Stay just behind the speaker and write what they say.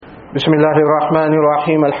بسم الله الرحمن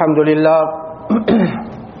الرحيم الحمد لله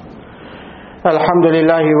الحمد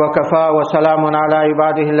لله وكفى وسلام على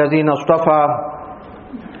عباده الذين اصطفى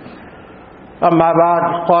أما بعد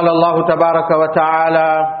قال الله تبارك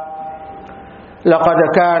وتعالى لقد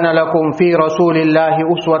كان لكم في رسول الله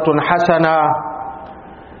أسوة حسنة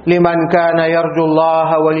لمن كان يرجو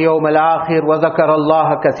الله واليوم الآخر وذكر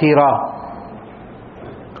الله كثيرا.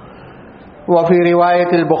 وفي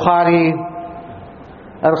رواية البخاري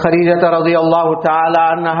عن خديجة رضي الله تعالى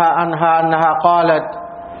عنها أنها قالت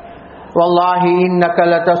والله إنك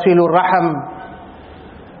لتصل الرحم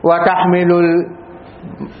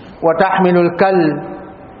وتحمل الكل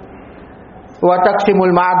وتقسم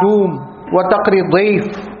المعدوم وتقري الضيف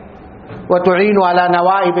وتعين على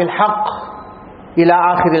نوائب الحق إلى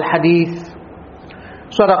آخر الحديث.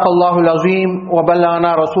 صدق الله العظيم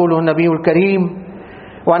وبلغنا رسوله النبي الكريم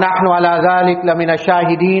ونحن على ذلك لمن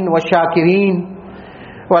الشاهدين والشاكرين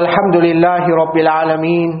والحمد لله رب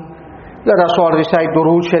العالمين. Let us all recite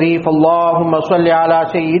Durood Sharif. Allahumma salli ala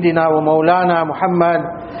Sayyidina wa Maulana Muhammad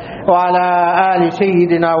wa ala ali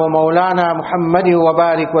Sayyidina wa Maulana Muhammad wa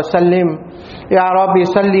barik wa sallim. Ya Rabbi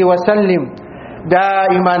salli wa sallim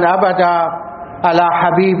daiman abada ala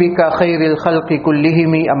habibika khairil khalqi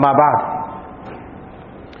kullihimi amma ba'd.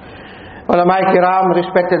 Ulama kiram,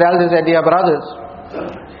 respected elders and dear brothers,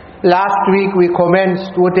 last week we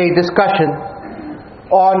commenced with a discussion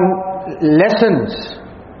on lessons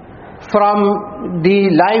from the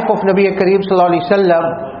life of Nabi Kareem Sallallahu Alaihi Wasallam,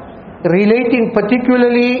 relating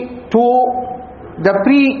particularly to the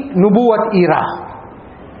pre-Nubuwwat era.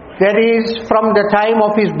 That is, from the time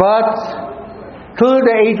of his birth till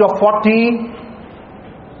the age of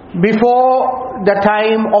 40, before the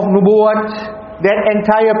time of Nubuwwat, that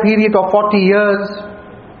entire period of 40 years.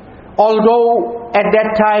 Although at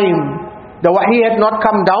that time the Wahy had not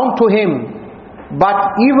come down to him, but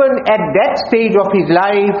even at that stage of his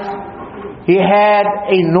life, he had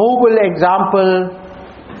a noble example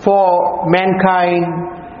for mankind,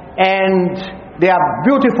 and there are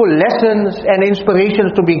beautiful lessons and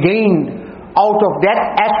inspirations to be gained out of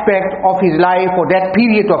that aspect of his life or that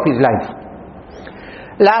period of his life.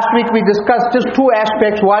 Last week we discussed just two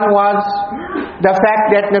aspects. One was the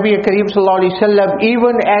fact that Nabi Kareem Sallallahu Alaihi Wasallam,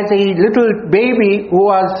 even as a little baby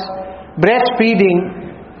who was breastfeeding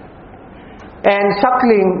and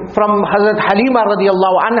suckling from Hazrat Halima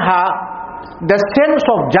radiallahu anha, the sense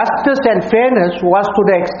of justice and fairness was to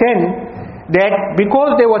the extent that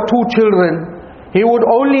because there were two children, he would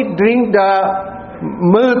only drink the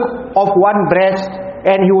milk of one breast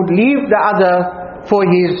and he would leave the other for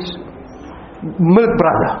his milk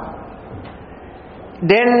brother.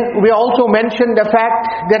 Then we also mentioned the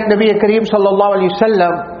fact that Nabi Kareem sallallahu alaihi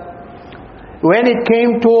wasallam, when it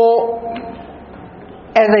came to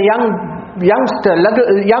as a youngster,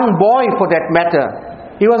 young boy for that matter,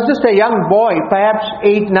 he was just a young boy, perhaps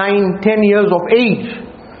 8, 9, 10 years of age,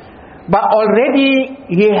 but already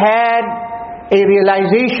he had a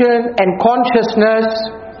realization and consciousness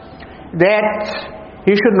that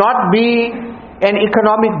he should not be an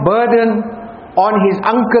economic burden on his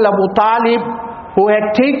uncle Abu Talib, who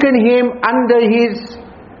had taken him under his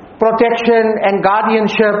protection and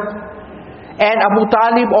guardianship. And Abu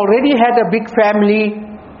Talib already had a big family,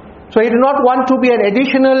 so he did not want to be an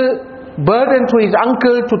additional burden to his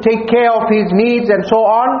uncle to take care of his needs and so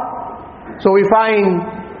on. So we find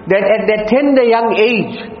that at that tender young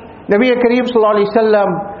age, Nabi Kareem Sallallahu Alaihi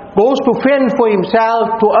Wasallam goes to fend for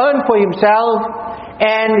himself, to earn for himself,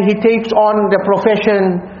 and he takes on the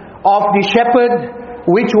profession of the shepherd,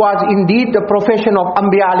 which was indeed the profession of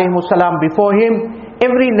Anbiya alayhimus salam before him.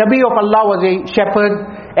 Every Nabi of Allah was a shepherd,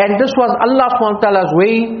 and this was Allah subhanahu wa ta'ala's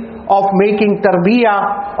way of making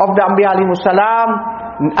tarbiyah of the Anbiya alayhimus salam.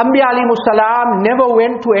 Anbiya alayhimus salam never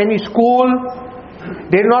went to any school,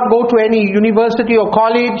 they did not go to any university or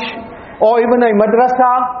college or even a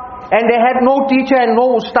madrasa, and they had no teacher and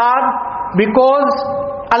no ustad, because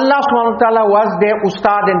Allah subhanahu wa ta'ala was their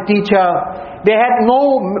ustad and teacher. They had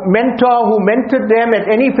no mentor who mentored them at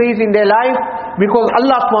any phase in their life, because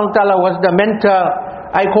Allah subhanahu wa ta'ala was the mentor.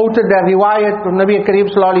 I quoted the riwayat from Nabi Kareem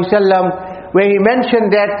Sallallahu Alaihi Wasallam, where he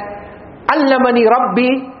mentioned that Allamani Rabbi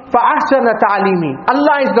fa'ahsana ta'alimi.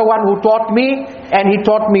 Allah is the one who taught me, and he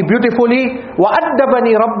taught me beautifully. Wa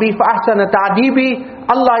addabani Rabbi fa'ahsana ta'adibi.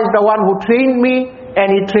 Allah is the one who trained me, and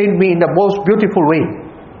he trained me in the most beautiful way.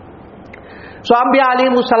 So Anbiya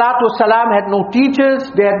alayhimus salatu wassalam had no teachers,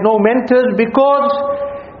 they had no mentors, because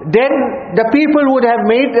then the people would have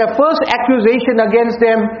made their first accusation against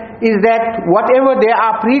them is that whatever they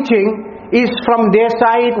are preaching is from their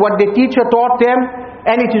side, what the teacher taught them,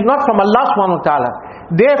 and it is not from Allah subhanahu wa ta'ala.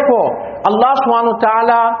 Therefore, Allah subhanahu wa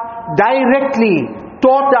ta'ala directly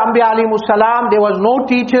taught the Anbiya alayhimus salam. There was no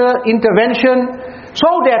teacher intervention, so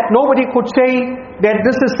that nobody could say that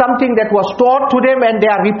this is something that was taught to them and they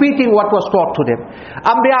are repeating what was taught to them.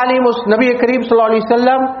 Nabi Kareem sallallahu alaihi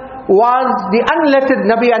wasallam was the unlettered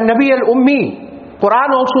Nabi, and Nabi al-Ummi. Quran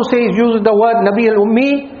also says, uses the word Nabi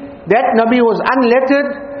al-Ummi. That Nabi was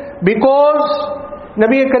unlettered, because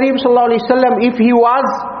Nabi Kareem sallallahu alaihi wasallam, if he was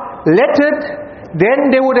lettered,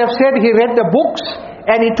 then they would have said he read the books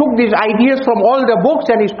and he took these ideas from all the books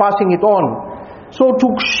and he's passing it on. So to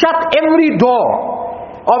shut every door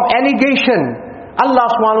of allegation, Allah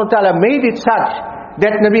subhanahu wa ta'ala made it such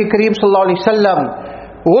that Nabi Kareem sallallahu alaihi wasallam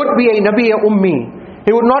would be a Nabi Ummi.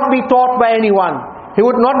 He would not be taught by anyone. He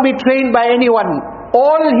would not be trained by anyone.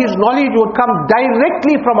 All his knowledge would come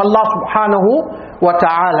directly from Allah subhanahu wa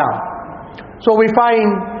ta'ala. So we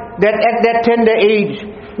find that at that tender age,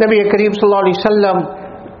 Nabi Kareem sallallahu alaihi wasallam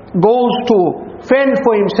goes to fend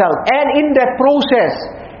for himself, and in that process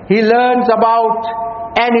he learns about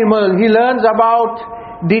animal, he learns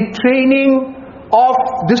about the training of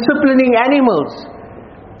disciplining animals.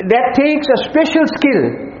 That takes a special skill,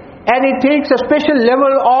 and it takes a special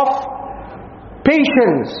level of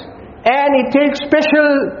patience, and it takes special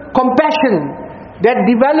compassion that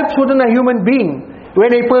develops within a human being when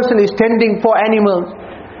a person is tending for animals.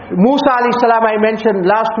 Musa alayhi salam, I mentioned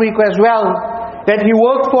last week as well, that he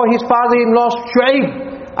worked for his father-in-law Shu'aib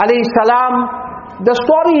alayhi salam. The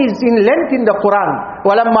story is in length in the Quran.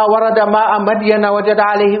 وَلَمَّا وَرَدَ مَاءَ مَدْيَنَ وَجَدَ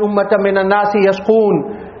عَلَيْهِ أُمَّةً مِنَ النَّاسِ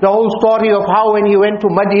يَسْقُونَ. The whole story of how when he went to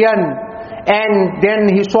Madian, and then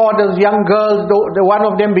he saw those young girls, the one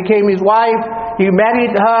of them became his wife, he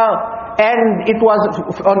married her, and it was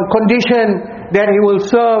on condition that he will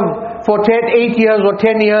serve for 8 years or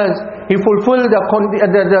 10 years. He fulfilled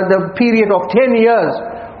the period of 10 years.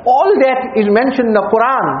 All that is mentioned in the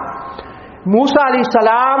Quran. Musa alayhi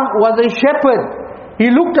salam was a shepherd. He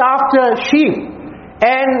looked after sheep,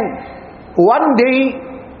 and one day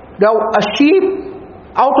a sheep,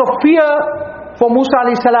 out of fear for Musa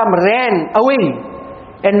alayhi salam, ran away.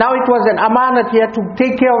 And now it was an amanat, he had to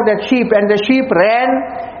take care of that sheep, and the sheep ran,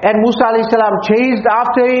 and Musa alayhi salam chased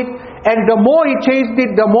after it, and the more he chased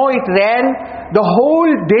it, the more it ran. The whole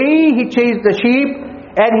day he chased the sheep,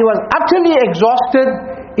 and he was utterly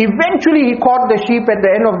exhausted. Eventually he caught the sheep at the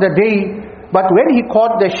end of the day. But when he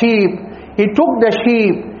caught the sheep, he took the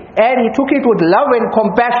sheep and he took it with love and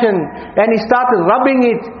compassion, and he started rubbing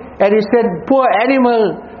it, and he said, "Poor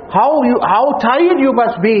animal, how tired you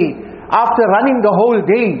must be after running the whole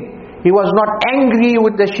day." He was not angry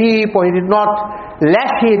with the sheep, or he did not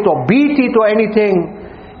lash it or beat it or anything.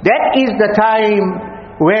 That is the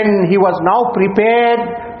time when he was now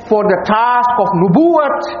prepared for the task of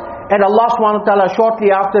nubuwwat. And Allah subhanahu wa ta'ala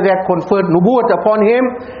shortly after that conferred nubuwwat upon him,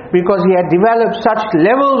 because he had developed such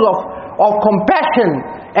levels of compassion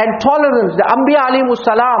and tolerance. The Anbiya alayhimus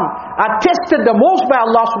salam are tested the most by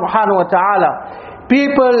Allah subhanahu wa ta'ala.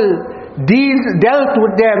 People dealt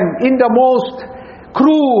with them in the most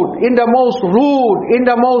crude, in the most rude, in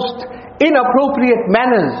the most inappropriate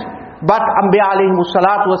manners. But Anbiya alayhimus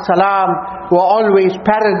salatu was salam were always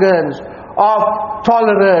paragons of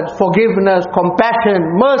tolerance, forgiveness, compassion,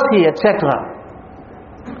 mercy, etc.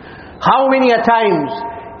 How many a times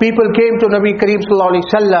people came to Nabi Kareem sallallahu alaihi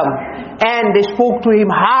wasallam and they spoke to him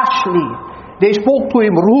harshly, they spoke to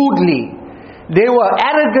him rudely, they were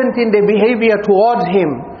arrogant in their behavior towards him.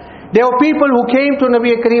 There were people who came to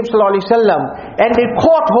Nabi Kareem sallallahu alaihi wasallam and they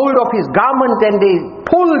caught hold of his garment and they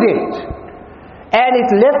pulled it, and it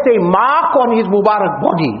left a mark on his Mubarak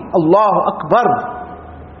body. Allahu Akbar.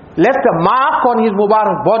 Left a mark on his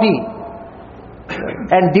Mubarak body,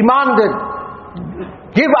 and demanded,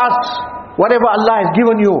 "Give us whatever Allah has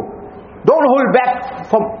given you. Don't hold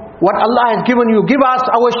back from what Allah has given you. Give us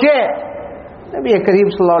our share." Nabi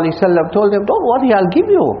Kareem sallallahu alaihi wasallam told them, "Don't worry, I'll give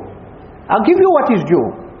you. I'll give you what is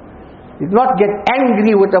due." Did not get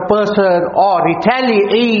angry with a person or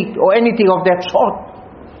retaliate or anything of that sort.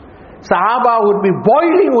 Sahaba would be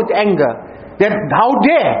boiling with anger, that how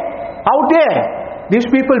dare these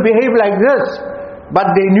people behave like this. But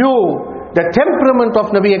they knew the temperament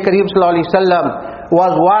of Nabi Kareem sallallahu alaihi wasallam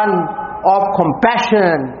was one of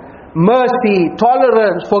compassion, mercy,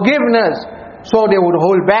 tolerance, forgiveness. So they would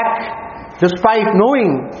hold back, despite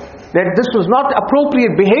knowing that this was not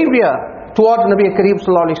appropriate behavior towards Nabi Kareem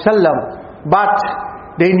sallallahu alaihi wasallam. But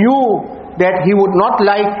they knew that he would not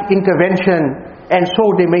like intervention, and so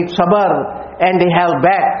they made sabr and they held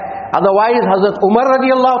back. Otherwise, Hazrat Umar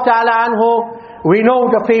radiallahu ta'ala anhu, we know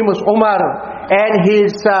the famous Umar and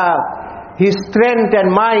his strength and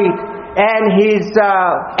might, and his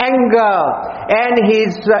anger, and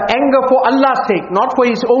his anger for Allah's sake, not for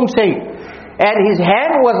his own sake. And his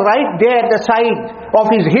hand was right there at the side of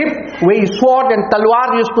his hip where his sword and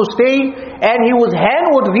talwar used to stay, and his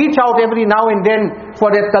hand would reach out every now and then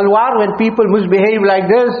for that talwar when people misbehave like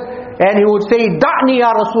this, and he would say, Da'ni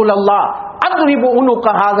ya Rasulallah, adribu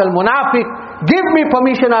unuqa hadha al-munafiq, give me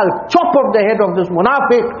permission, I'll chop off the head of this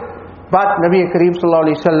munafiq. But Nabi Kareem sallallahu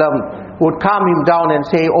alaihi wasallam would calm him down and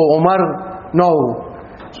say, Oh Umar, no.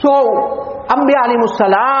 So Anbiya alayhimus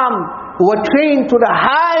salam were trained to the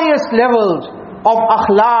highest levels of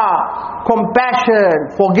akhlaq,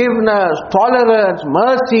 compassion, forgiveness, tolerance,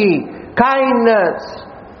 mercy, kindness.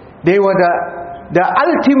 They were the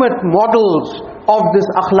ultimate models of this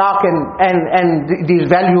akhlaq and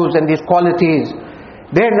these values and these qualities.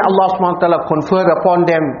 Then Allah subhanahu wa ta'ala conferred upon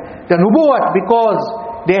them the nubuwwat, because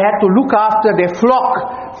they had to look after their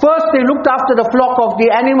flock. First they looked after the flock of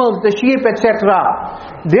the animals, the sheep, etc.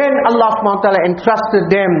 Then Allah subhanahu wa ta'ala entrusted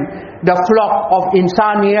them the flock of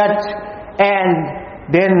insaniyat, and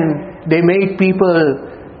then they made people,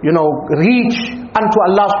 reach unto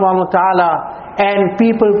Allah subhanahu wa ta'ala, and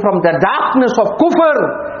people from the darkness of kufr,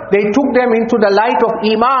 they took them into the light of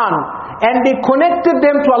iman, and they connected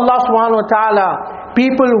them to Allah subhanahu wa ta'ala.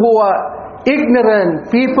 People who are ignorant,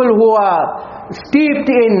 people who are steeped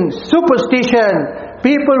in superstition,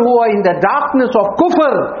 people who are in the darkness of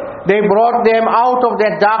kufr, they brought them out of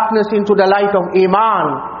that darkness into the light of iman,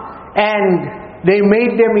 and they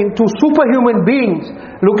made them into superhuman beings.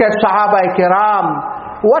 Look at Sahaba Kiram.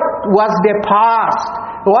 What was their past?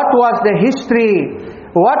 What was the history?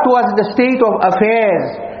 What was the state of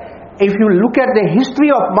affairs? If you look at the history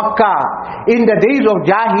of Makkah in the days of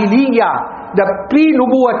Jahiliyyah, the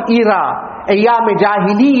pre-Nubuwwat era, Ayyam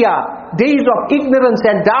Jahiliyyah, days of ignorance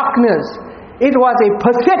and darkness, it was a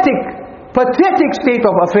pathetic state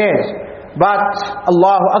of affairs. But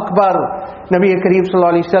Allahu Akbar, Nabi Kareem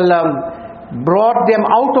sallallahu alaihi wasallam brought them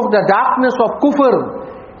out of the darkness of kufr,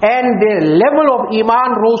 and their level of iman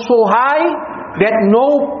rose so high that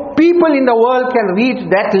no people in the world can reach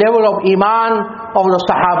that level of iman of the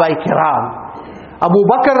Sahaba Kiram. Abu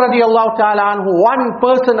Bakr radiallahu ta'ala anhu, one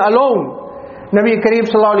person alone, Nabi Kareem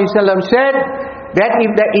sallallahu alaihi wasallam said that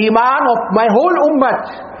if the iman of my whole ummah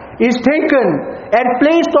is taken and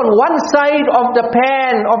placed on one side of the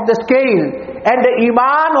pan of the scale, and the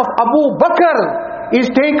iman of Abu Bakr is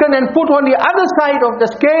taken and put on the other side of the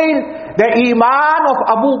scale, the iman of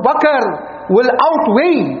Abu Bakr will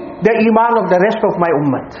outweigh the iman of the rest of my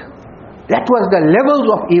ummah. That was the levels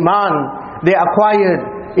of iman they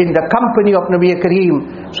acquired in the company of Nabi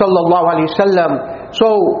Kareem sallallahu alaihi wasallam. So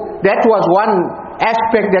that was one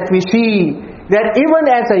aspect that we see, that even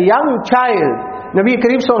as a young child, Nabi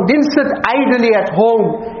Kareem sallallahu didn't sit idly at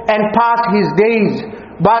home and pass his days,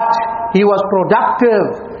 but he was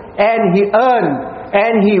productive, and he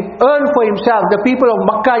earned for himself. The people of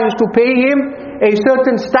Makkah used to pay him a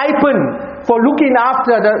certain stipend for looking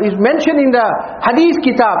after, is mentioned in the hadith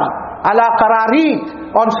kitabs, ala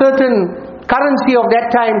qararit, on certain currency of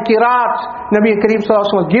that time, kirat. Nabi Kareem sallallahu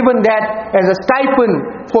alaihi wasallam was given that as a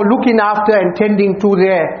stipend for looking after and tending to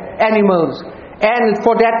their animals. And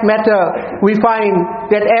for that matter, we find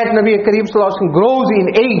that as Nabi Kareem sallallahu alaihi wasallam grows in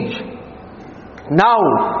age, now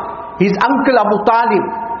his uncle Abu Talib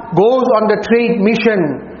goes on the trade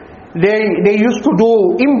mission. They used to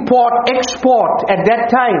do import-export at that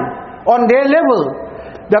time on their level.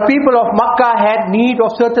 The people of Makkah had need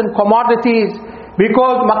of certain commodities,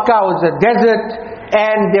 because Makkah was a desert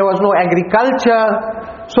and there was no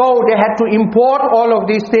agriculture, so they had to import all of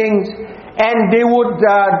these things, and they would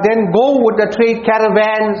then go with the trade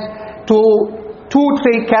caravans to two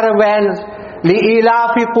trade caravans.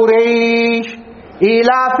 لِإِلَافِ قُرَيْشٍ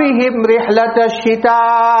إِلَافِهِمْ رِحْلَةَ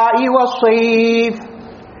الشِّتَاءِ وَالصَّيْفِ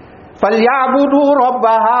فَلْيَعْبُدُوا رَبَّ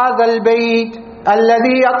هَذَا الْبَيْتِ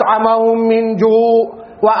الَّذِي أَطْعَمَهُم مِّن جُوعٍ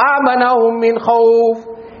وَآمَنَهُم مِّن خَوْفٍ.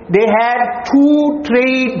 They had two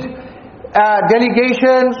trade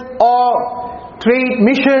delegations or trade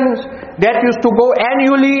missions that used to go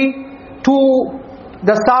annually to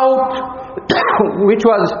the south, which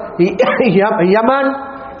was Yemen,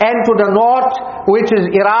 and to the north, which is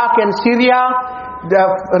Iraq and Syria. The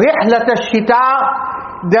Rihlat al-Shita,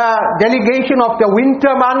 the delegation of the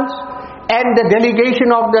winter months, and the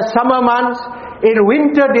delegation of the summer months. In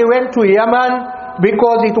winter they went to Yemen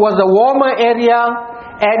because it was a warmer area,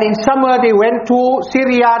 and in summer they went to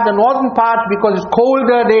Syria, the northern part, because it's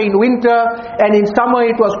colder there in winter, and in summer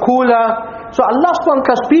it was cooler. So Allah subhanahu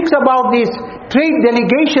wa ta'ala speaks about these trade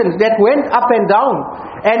delegations that went up and down.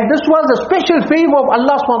 And this was a special favor of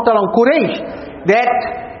Allah subhanahu wa ta'ala on Quraysh, that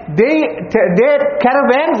their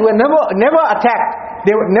caravans were never attacked.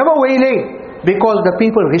 They were never waylaid, because the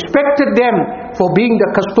people respected them for being the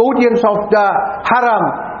custodians of the haram,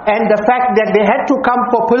 and the fact that they had to come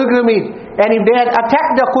for pilgrimage. And if they had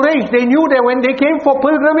attacked the Quraysh, they knew that when they came for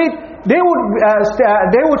pilgrimage, they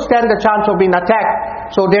would stand the chance of being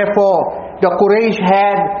attacked. So therefore, the Quraysh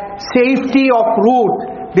had safety of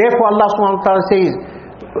route. Therefore Allah subhanahu wa ta'ala says,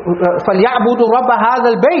 فَلْيَعْبُدُوا رَبَّ هَذَا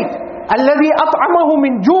الْبَيْتِ الَّذِي أَطْعَمَهُمْ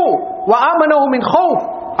مِنْ جُوعٍ وَآمَنَهُمْ مِنْ خَوْفٍ.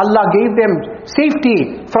 Allah gave them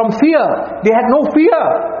safety from fear. They had no fear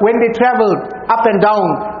when they traveled up and down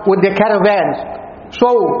with their caravans. So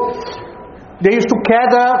they used to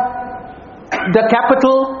gather the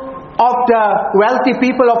capital of the wealthy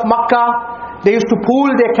people of Makkah. They used to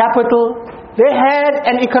pool their capital. They had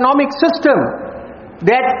an economic system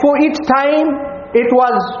that for each time it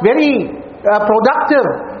was very productive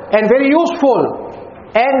and very useful.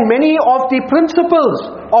 And many of the principles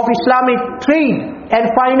of Islamic trade and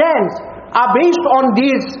finance are based on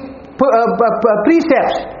these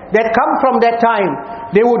precepts that come from that time.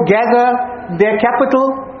 They would gather their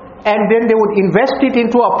capital, and then they would invest it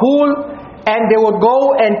into a pool, and they would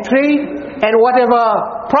go and trade, and whatever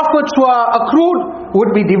profits were accrued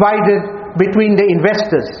would be divided between the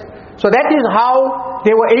investors. So that is how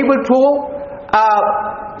they were able to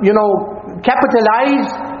capitalize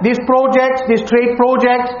these projects, these trade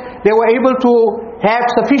projects. They were able to have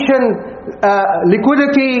sufficient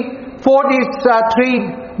liquidity for these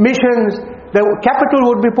trade missions. The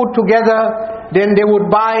capital would be put together, then they would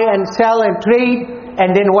buy and sell and trade,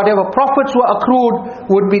 and then whatever profits were accrued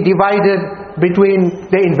would be divided between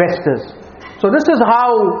the investors. So this is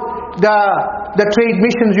how the trade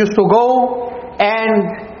missions used to go.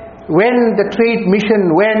 And when the trade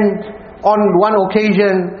mission went, on one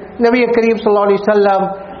occasion, Nabi Kareem Sallallahu Alaihi Wasallam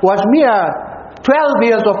was mere 12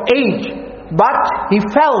 years of age, but he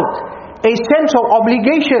felt a sense of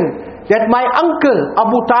obligation that my uncle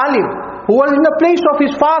Abu Talib, who was in the place of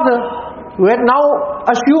his father, who had now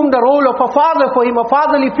assumed the role of a father for him, a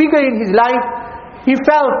fatherly figure in his life, he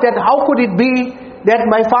felt that how could it be that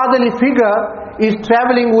my fatherly figure is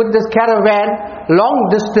traveling with this caravan long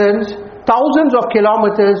distance, thousands of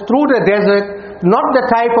kilometers through the desert, not the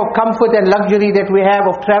type of comfort and luxury that we have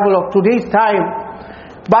of travel of today's time,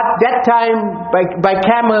 but that time by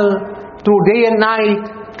camel, through day and night,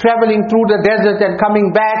 traveling through the desert and coming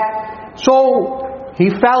back. So he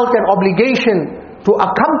felt an obligation to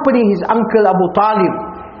accompany his uncle Abu Talib,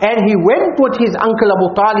 and he went with his uncle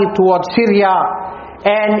Abu Talib towards Syria.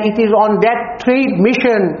 And it is on that trade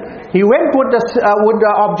mission he went with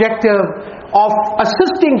the objective of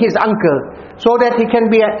assisting his uncle, so that he can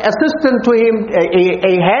be an assistant to him,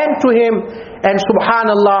 a hand to him. And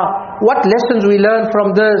subhanallah, what lessons we learn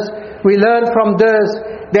from this? We learn from this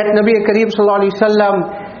that Nabi Kareem Sallallahu Alaihi Wasallam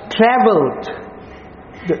traveled.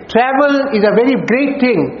 Travel is a very great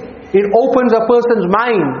thing. It opens a person's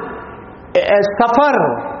mind. Safar,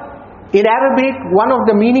 in Arabic, one of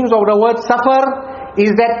the meanings of the word safar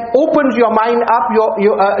is that opens your mind up,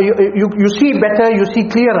 you see better, you see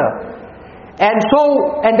clearer. And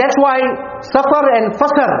that's why safar and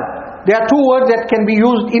fasar, there are two words that can be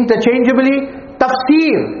used interchangeably.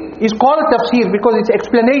 Tafsir is called tafsir because it's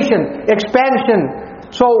explanation, expansion.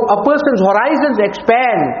 So a person's horizons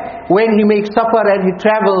expand when he makes safar and he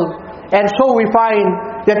travels. And so we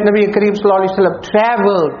find that Nabi Kareem Sallallahu Alaihi Wasallam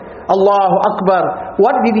traveled. Allahu Akbar.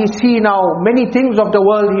 What did he see now? Many things of the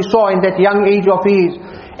world he saw in that young age of his.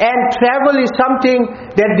 And travel is something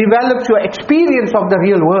that develops your experience of the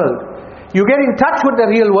real world. You get in touch with the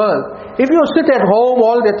real world. If you sit at home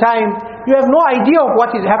all the time, you have no idea of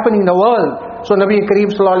what is happening in the world. So Nabi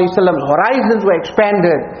Kareem Sallallahu Alaihi Wasallam's horizons were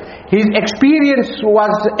expanded. His experience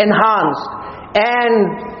was enhanced.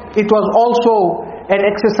 And it was also an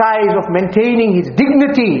exercise of maintaining his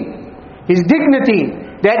dignity. His dignity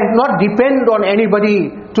that did not depend on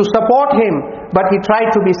anybody to support him, but he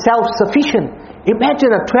tried to be self-sufficient.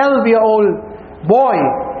 Imagine a 12-year-old boy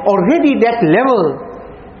already that level.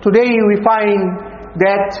 Today we find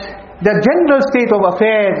that the general state of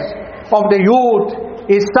affairs of the youth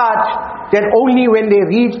is such that only when they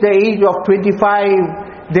reach the age of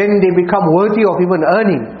 25, then they become worthy of even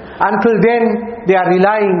earning. Until then, they are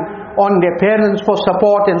relying on their parents for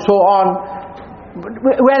support and so on.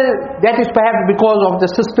 Well, that is perhaps because of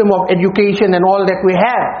the system of education and all that we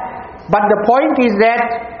have. But the point is that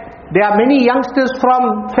there are many youngsters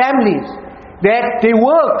from families that they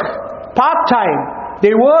work part-time,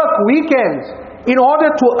 they work weekends in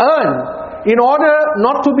order to earn, in order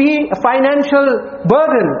not to be a financial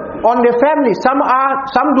burden on their family.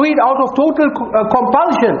 Some do it out of total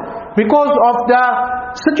compulsion because of the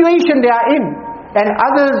situation they are in. and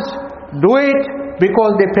others do it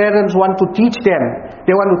because their parents want to teach them,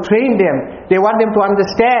 they want to train them, they want them to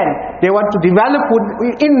understand, they want to develop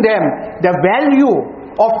in them the value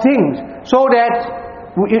of things, so that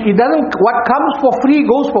it doesn't, what comes for free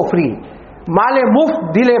goes for free. Male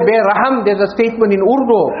muft dile be raham, there's a statement in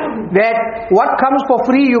Urdu that what comes for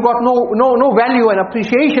free you got no value and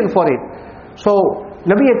appreciation for it. So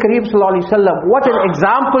Nabi Kareem Sallallahu Alaihi Wasallam, what an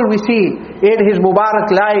example we see in his Mubarak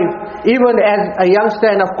life, even as a youngster,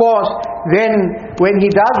 and of course then when he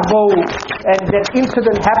does go, and that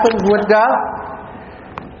incident happens with the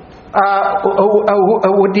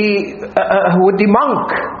monk,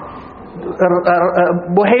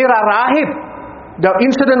 Buhaira Rahib, the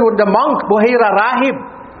incident with the monk Buhaira Rahib,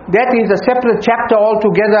 that is a separate chapter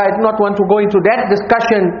altogether. I do not want to go into that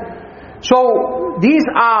discussion. So these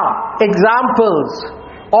are examples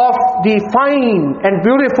of the fine and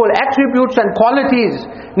beautiful attributes and qualities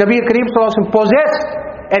Nabi Kareem Sallallahu Alaihi Wasallam possessed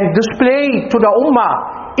and displayed to the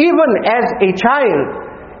ummah even as a child.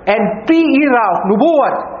 And pre-era of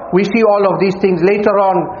Nubuwwat, we see all of these things later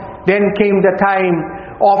on. Then came the time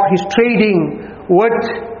of his trading with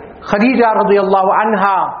Khadija radiallahu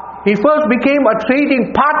anha. He first became a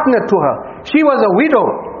trading partner to her. She was a widow,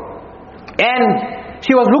 and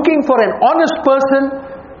she was looking for an honest person.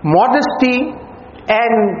 Modesty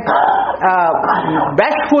and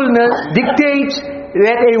bashfulness dictates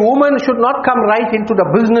that a woman should not come right into the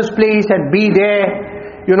business place and be there,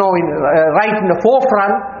 right in the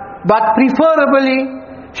forefront, but preferably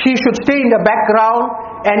she should stay in the background.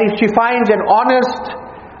 And if she finds an honest,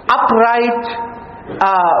 upright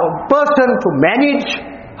person to manage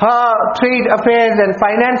her trade affairs and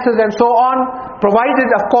finances and so on, provided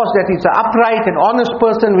of course that it's an upright and honest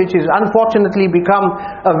person, which is unfortunately become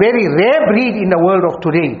a very rare breed in the world of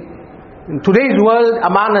today. In today's world,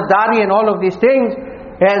 amanatdari and all of these things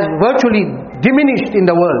has virtually diminished in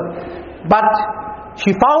the world. But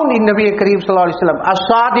she found in Nabi Kareem Sallallahu Alaihi Wasallam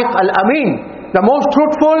as-sadiq al-amin, the most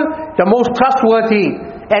truthful, the most trustworthy.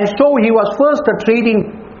 And so he was first a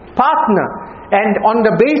trading partner, and on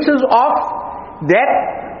the basis of that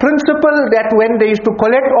principle, that when they used to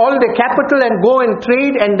collect all the capital and go and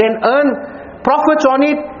trade and then earn profits on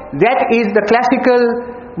it, that is the classical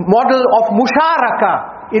model of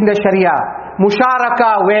musharaka in the Sharia.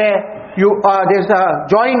 Musharaka, where there's a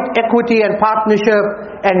joint equity and partnership,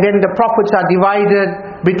 and then the profits are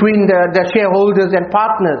divided between the shareholders and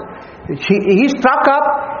partners. He struck up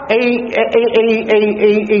a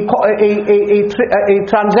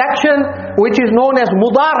transaction which is known as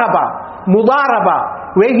mudaraba,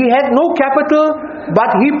 where he had no capital,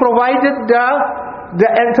 but he provided the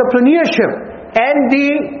entrepreneurship and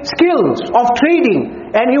the skills of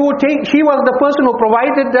trading, and she was the person who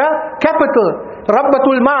provided the capital,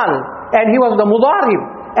 rabbatul mal, and he was the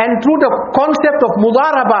mudarib. And through the concept of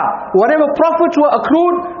mudaraba, whatever profits were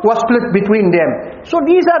accrued was split between them. So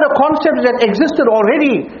these are the concepts that existed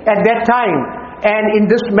already at that time. And in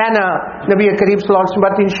this manner, Nabi Kareem Sallallahu Alaihi Wasallam,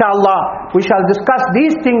 but inshallah, we shall discuss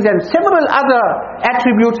these things and several other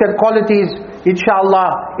attributes and qualities,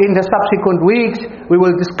 inshallah, in the subsequent weeks. We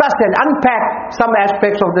will discuss and unpack some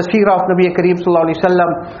aspects of the seerah of Nabi Kareem Sallallahu Alaihi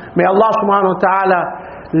Wasallam. May Allah subhanahu wa ta'ala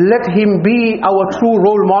let him be our true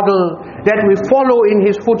role model, that we follow in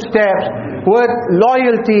his footsteps with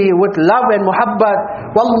loyalty, with love and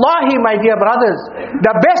muhabbat. Wallahi, my dear brothers,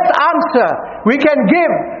 the best answer we can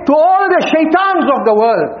give to all the shaitans of the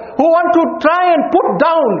world who want to try and put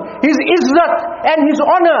down his izzat and his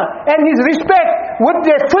honor and his respect with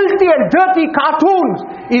their filthy and dirty cartoons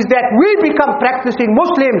is that we become practicing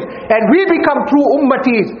Muslims and we become true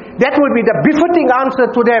ummatis. That will be the befitting answer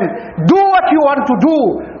to them. Do what you want to do.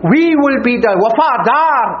 We will be the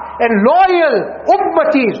wafadar and loyal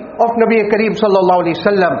ummatis of Nabi Kareem Sallallahu Alaihi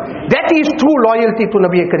Wasallam. That is true loyalty to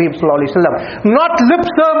Nabi Kareem Sallallahu Alaihi Wasallam. Not lip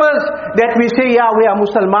service that we say, yeah, we are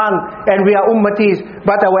Musliman and we are ummatis,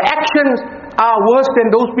 but our actions are worse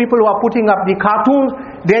than those people who are putting up the cartoons.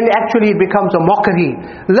 Then actually it becomes a mockery.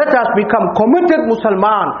 Let us become committed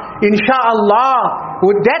Musliman, inshallah.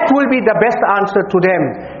 That will be the best answer to them.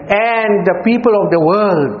 And the people of the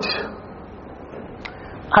world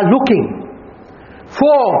are looking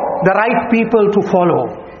for the right people to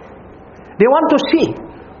follow. They want to see,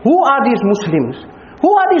 who are these Muslims? Who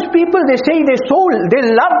are these people? They say they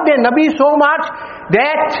love their Nabi so much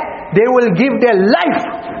that they will give their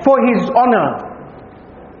life for his honor.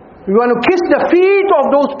 We want to kiss the feet of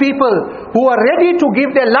those people who are ready to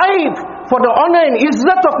give their life for the honor and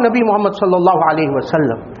izzat of Nabi Muhammad sallallahu alaihi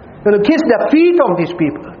wasallam. We want to kiss the feet of these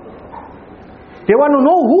people. They want to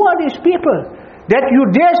know, who are these people that you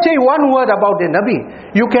dare say one word about the Nabi.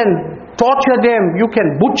 You can torture them, you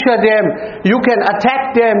can butcher them, you can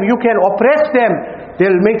attack them, you can oppress them.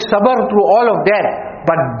 They'll make sabr through all of that.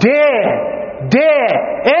 But dare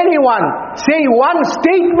anyone say one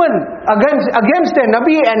statement against their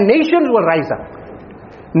Nabi, and nations will rise up.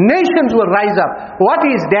 Nations will rise up. What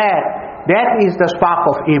is that? That is the spark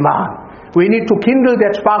of Iman. We need to kindle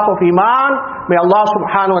that spark of Iman. May Allah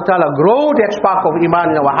subhanahu wa ta'ala grow that spark of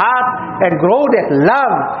Iman in our heart, and grow that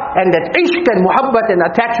love and that ishq and muhabbat and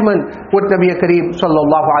attachment with Nabi Kareem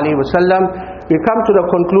sallallahu alayhi wa sallam. We come to the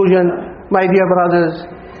conclusion, my dear brothers,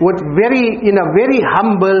 in a very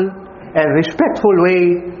humble and respectful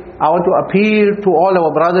way, I want to appeal to all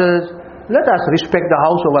our brothers. Let us respect the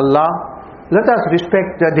house of Allah. Let us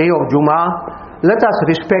respect the day of Jummah. Let us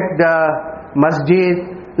respect the masjid.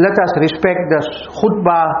 Let us respect the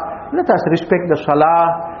khutbah. Let us respect the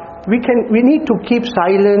salah. We need to keep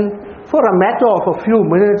silent for a matter of a few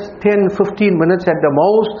minutes, 10, 15 minutes at the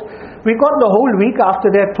most. We got the whole week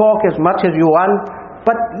after that. Talk as much as you want.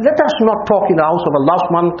 But let us not talk in the house of Allah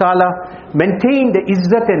subhanahu wa ta'ala. Maintain the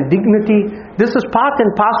izzat and dignity. This is part and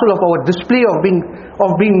parcel of our display of being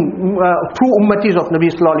true ummatis of Nabi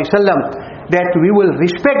sallallahu alaihi wasallam. That we will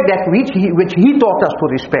respect that which he taught us to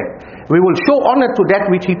respect. We will show honor to that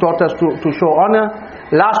which he taught us to show honor.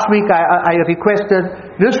 Last week I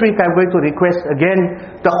requested, this week I'm going to request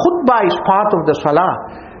again. The khutbah is part of the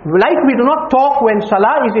salah. Like we do not talk when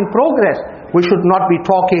salah is in progress, we should not be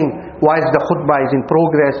talking whilst the khutbah is in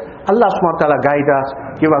progress. Allah subhanahu wa ta'ala guide us,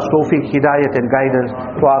 give us tawfiq, hidayat and guidance.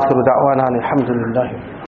 Wa akhiru da'wana alhamdulillah.